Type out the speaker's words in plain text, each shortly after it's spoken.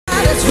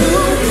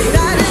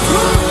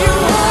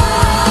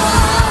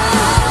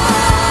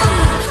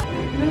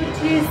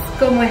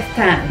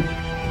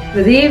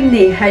Good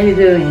evening, how you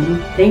doing?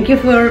 Thank you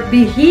for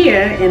being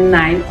here in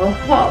Night of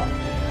Hope.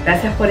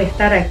 Gracias por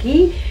estar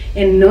aquí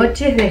en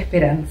Noches de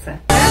Esperanza.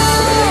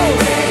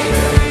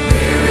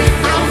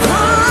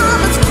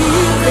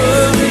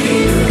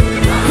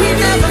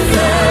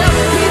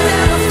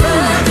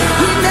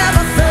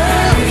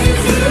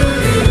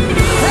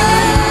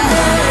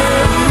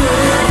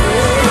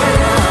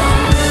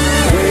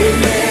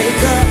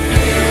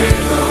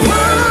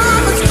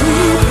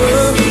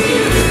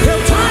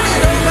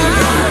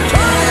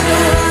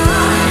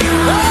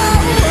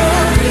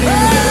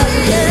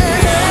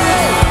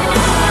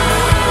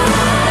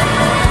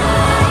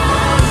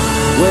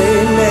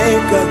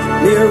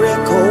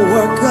 Miracle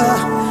worker,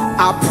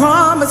 I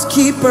promise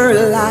keeper,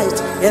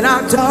 light in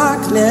our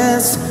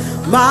darkness.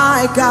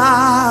 My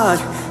God,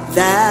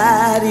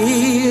 that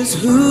is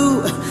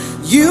who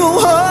you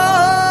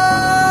are.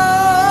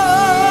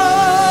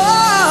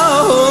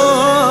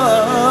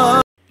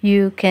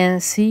 You can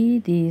see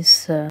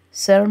this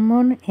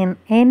sermon in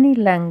any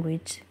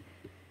language.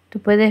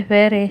 Tú puedes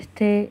ver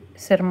este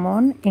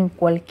sermón en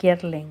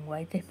cualquier lengua.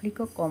 Y te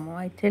explico cómo.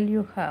 I tell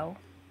you how.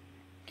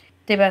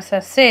 Te vas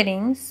a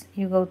Settings,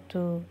 you go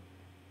to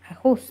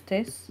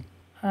Ajustes.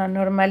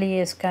 Normally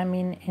is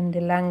coming in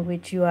the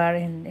language you are,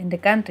 in the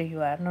country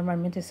you are.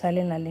 Normalmente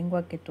sale en la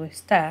lengua que tú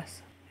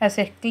estás.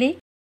 Haces clic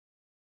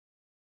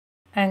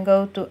and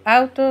go to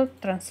Auto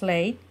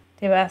Translate.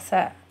 Te vas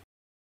a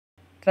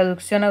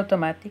Traducción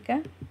automática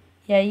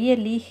y ahí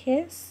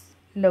eliges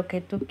lo que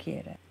tú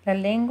quieras, la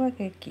lengua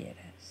que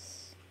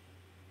quieras.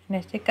 En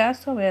este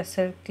caso voy a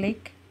hacer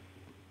clic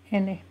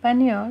en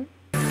español.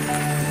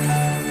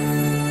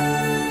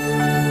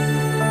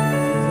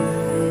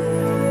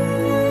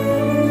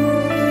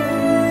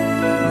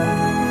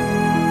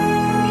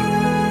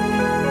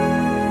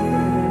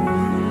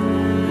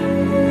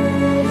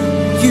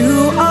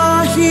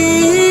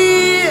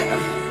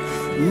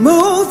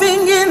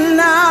 Moving in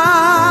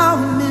our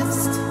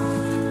midst,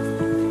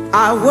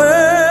 I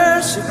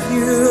worship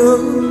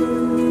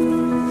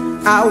you,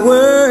 I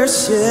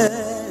worship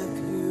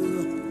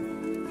you.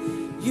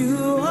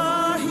 You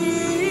are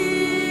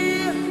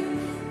here,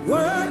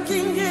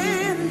 working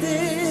in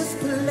this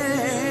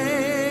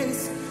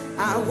place.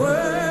 I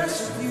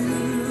worship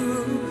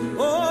you,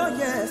 oh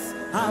yes,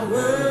 I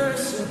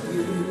worship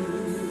you.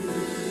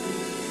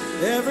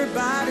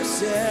 Everybody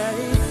say,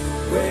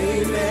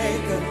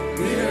 Waymaker,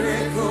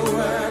 miracle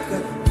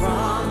worker,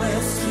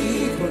 promise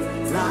keeper,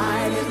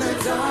 light in the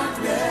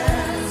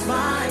darkness.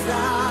 My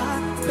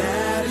God,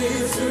 that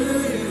is who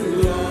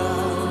you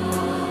are.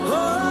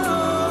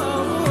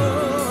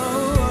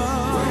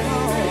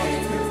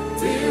 Waymaker,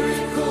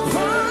 miracle worker,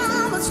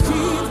 promise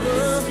keeper,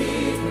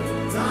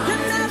 you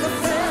never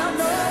fail,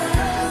 no,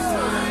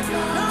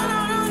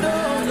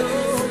 no.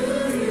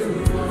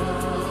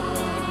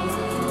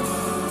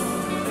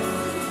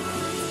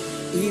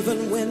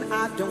 Even when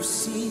I don't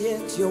see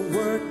it, you're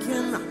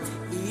working.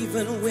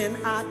 Even when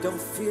I don't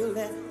feel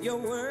it, you're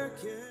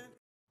working.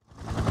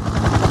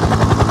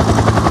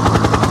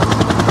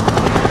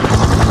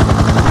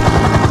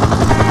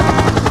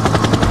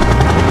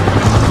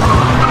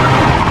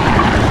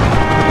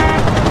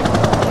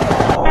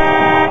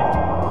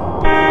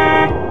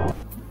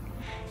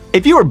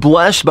 If you are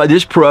blessed by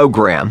this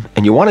program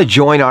and you want to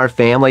join our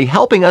family,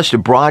 helping us to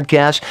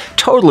broadcast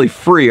totally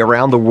free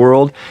around the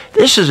world,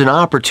 this is an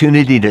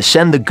opportunity to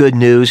send the good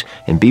news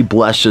and be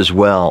blessed as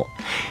well.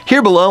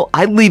 Here below,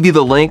 I leave you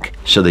the link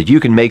so that you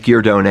can make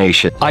your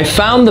donation. I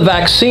found the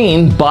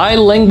Vaccine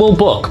Bilingual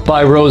Book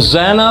by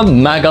Rosanna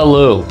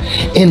Magalou.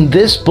 In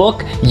this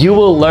book, you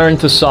will learn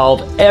to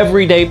solve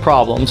everyday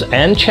problems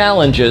and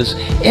challenges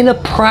in a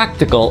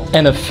practical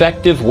and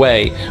effective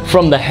way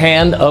from the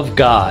hand of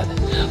God.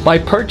 By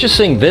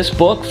purchasing this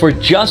book for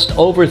just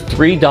over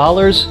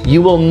 $3,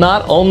 you will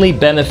not only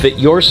benefit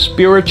your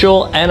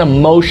spiritual and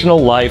emotional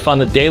life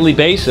on a daily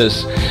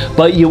basis,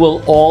 but you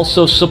will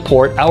also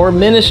support our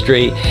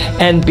ministry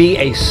and be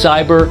a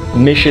cyber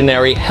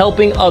missionary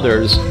helping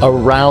others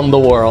around the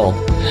world.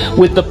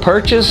 With the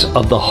purchase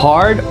of the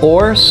hard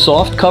or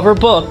soft cover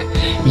book,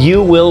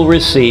 you will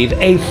receive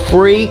a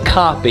free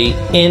copy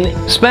in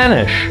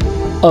Spanish.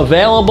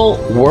 Available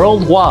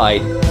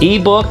worldwide,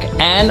 ebook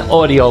and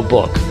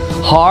audiobook.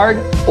 Hard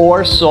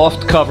or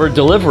soft cover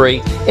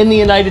delivery in the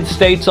United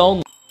States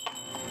only.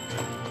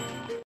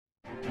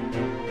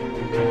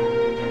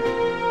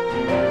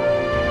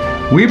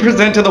 We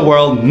present to the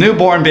world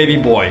Newborn Baby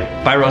Boy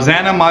by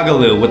Rosanna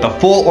Magalou with a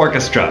full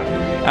orchestra.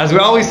 As we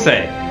always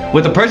say,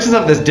 with the purchase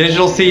of this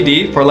digital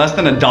CD for less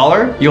than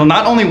 $1, you'll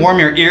not only warm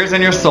your ears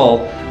and your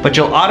soul, but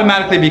you'll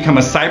automatically become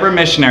a cyber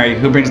missionary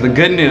who brings the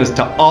good news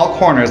to all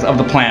corners of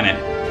the planet.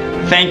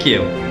 Thank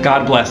you.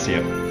 God bless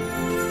you.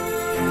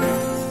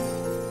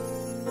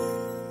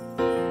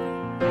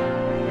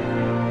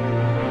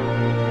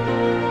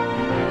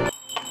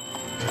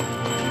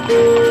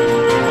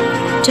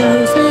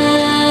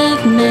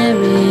 Joseph,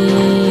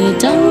 Mary,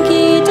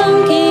 donkey,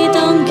 donkey,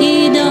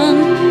 donkey, dun,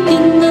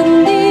 ding,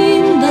 dun,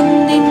 ding,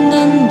 dun, ding,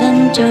 dun,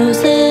 dun.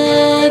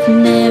 Joseph,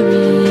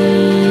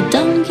 Mary,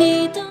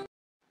 donkey, dun.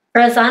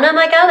 Rosanna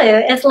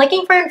Magalu is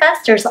looking for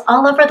investors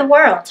all over the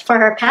world for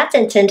her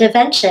patented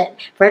invention,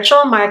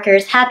 Virtual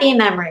Markers Happy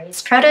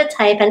Memories,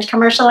 prototype and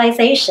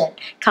commercialization.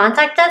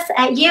 Contact us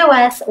at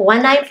US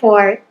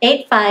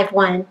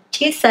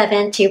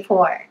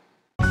 194-851-2724.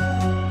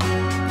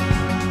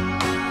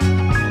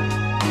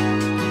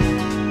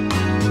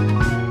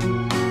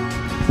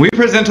 We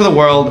present to the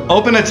world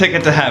Open a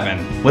Ticket to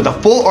Heaven with a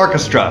full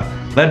orchestra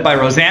led by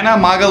Rosanna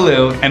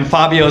Magalu and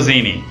Fabio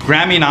Zini,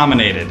 Grammy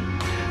nominated.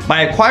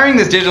 By acquiring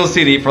this digital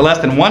CD for less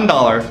than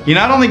 $1, you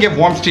not only give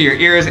warmth to your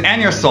ears and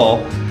your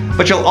soul,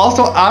 but you'll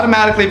also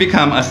automatically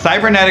become a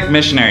cybernetic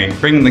missionary,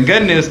 bringing the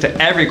good news to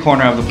every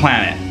corner of the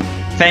planet.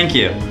 Thank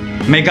you.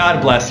 May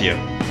God bless you.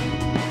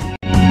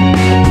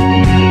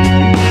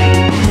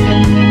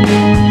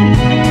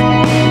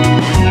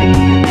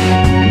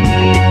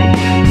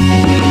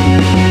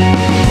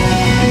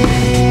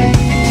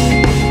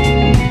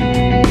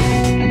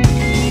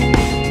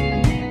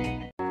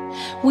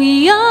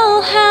 We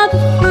all have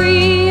a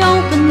free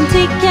open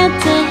ticket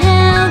to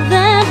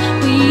heaven.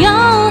 We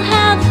all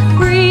have a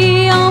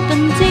free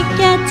open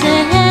ticket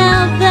to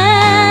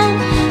heaven.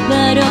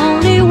 But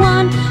only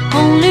one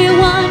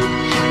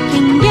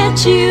can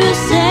get you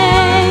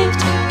saved.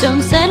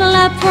 Don't settle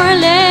up for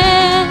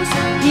less.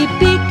 He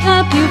pick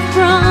up you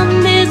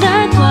from this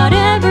earth,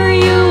 whatever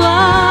you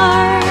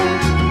are.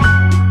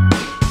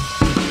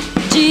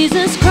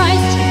 Jesus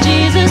Christ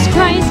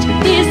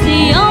is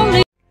the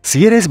only.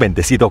 Si eres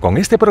bendecido con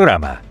este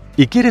programa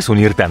y quieres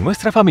unirte a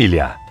nuestra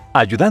familia,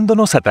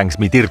 ayudándonos a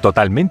transmitir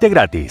totalmente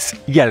gratis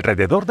y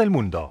alrededor del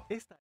mundo.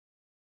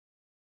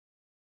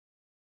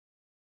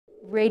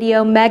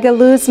 Radio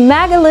Magalu's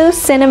Magaloo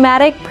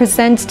Cinematic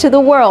presents to the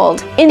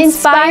world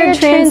Inspired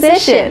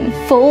Transition,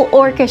 Full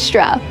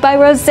Orchestra by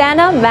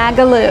Rosanna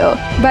Magalu.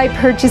 By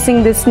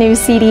purchasing this new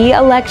CD,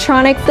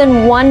 electronics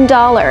than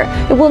 $1,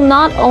 it will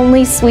not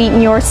only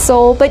sweeten your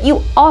soul, but you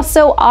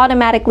also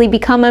automatically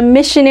become a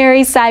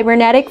missionary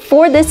cybernetic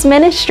for this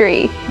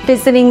ministry.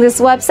 Visiting this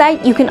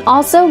website, you can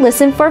also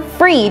listen for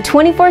free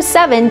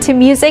 24/7 to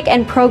music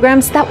and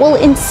programs that will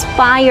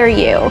inspire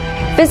you.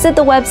 Visit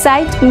the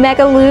website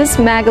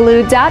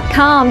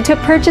megalusmagalu.com to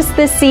purchase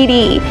this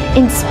CD,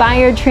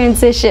 Inspired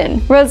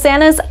Transition,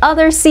 Rosanna's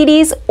other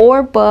CDs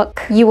or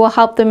book. You will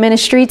help the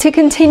ministry to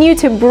continue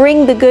to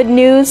bring the good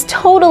news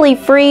totally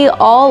free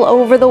all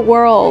over the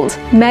world.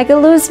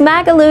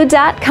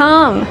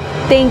 megalusmagalu.com.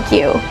 Thank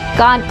you.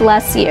 God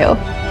bless you.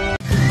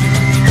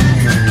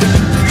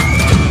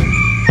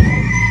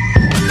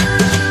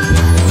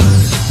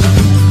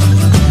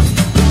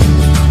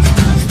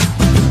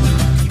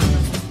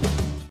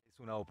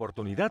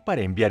 Oportunidad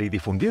para enviar y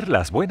difundir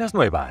las buenas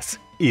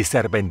nuevas y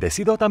ser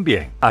bendecido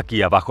también.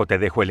 Aquí abajo te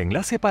dejo el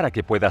enlace para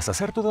que puedas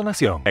hacer tu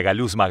donación.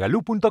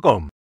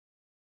 megalusmagalu.com.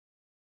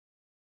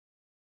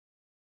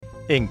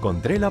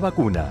 Encontré la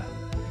vacuna,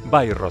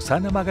 by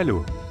Rosanna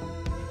Magalu.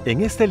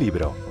 En este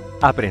libro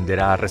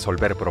aprenderá a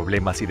resolver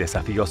problemas y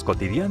desafíos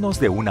cotidianos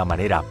de una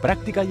manera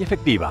práctica y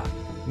efectiva,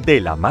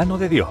 de la mano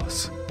de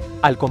Dios.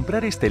 Al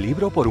comprar este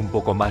libro por un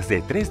poco más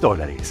de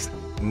 $3,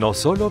 no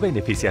solo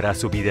beneficiará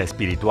su vida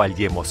espiritual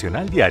y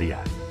emocional diaria,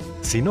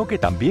 sino que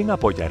también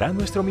apoyará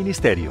nuestro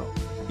ministerio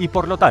y,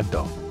 por lo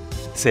tanto,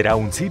 será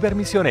un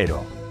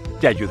cibermisionero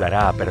que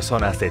ayudará a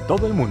personas de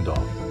todo el mundo.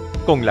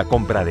 Con la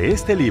compra de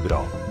este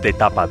libro, de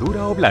tapa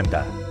dura o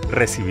blanda,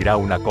 recibirá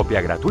una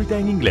copia gratuita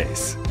en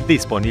inglés,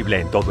 disponible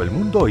en todo el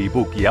mundo,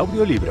 ebook y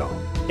audiolibro.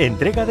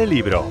 Entrega del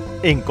libro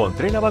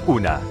Encontré la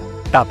vacuna,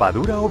 tapa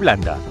dura o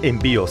blanda,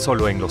 envío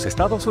solo en los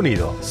Estados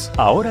Unidos,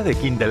 ahora de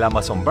Kindle,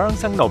 Amazon,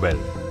 Barnes & Noble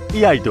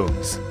y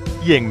iTunes,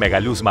 y en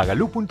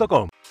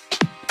megalusmagalu.com.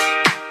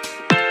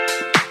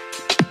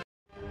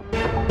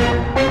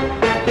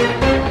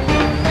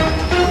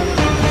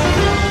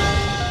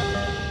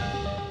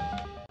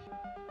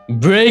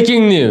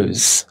 Breaking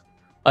news.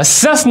 A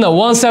Cessna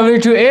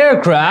 172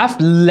 aircraft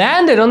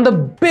landed on the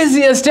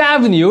busiest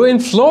avenue in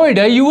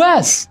Florida,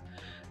 US.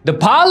 The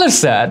pilot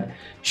said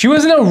she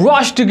was in a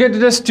rush to get to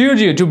the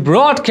studio to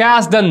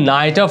broadcast the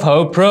Night of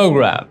Hope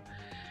program.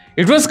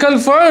 It was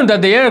confirmed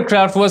that the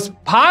aircraft was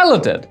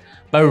piloted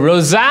by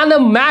Rosanna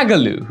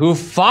Magalu, who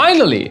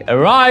finally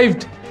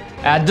arrived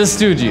at the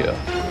studio.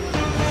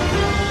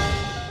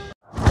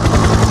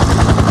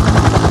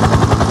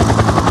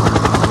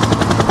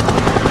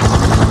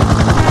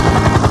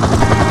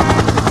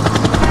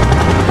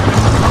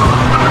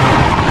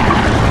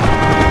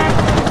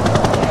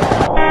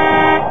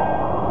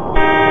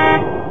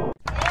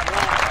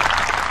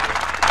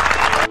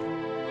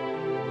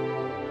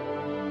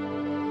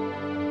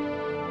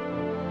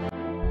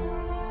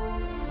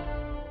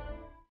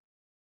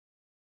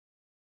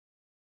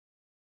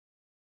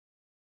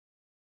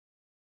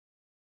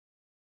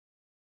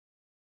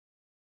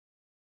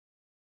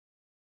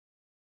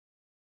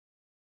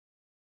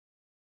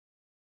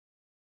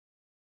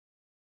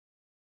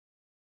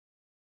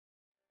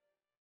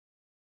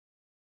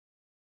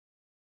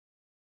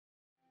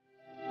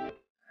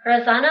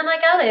 Rosanna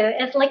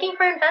Magalu is looking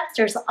for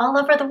investors all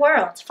over the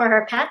world for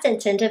her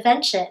patented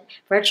invention,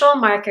 Virtual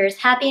Markers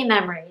Happy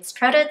Memories,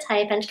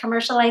 prototype and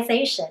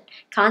commercialization.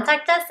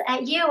 Contact us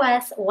at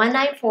US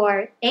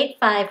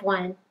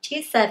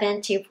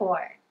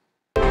 194-851-2724.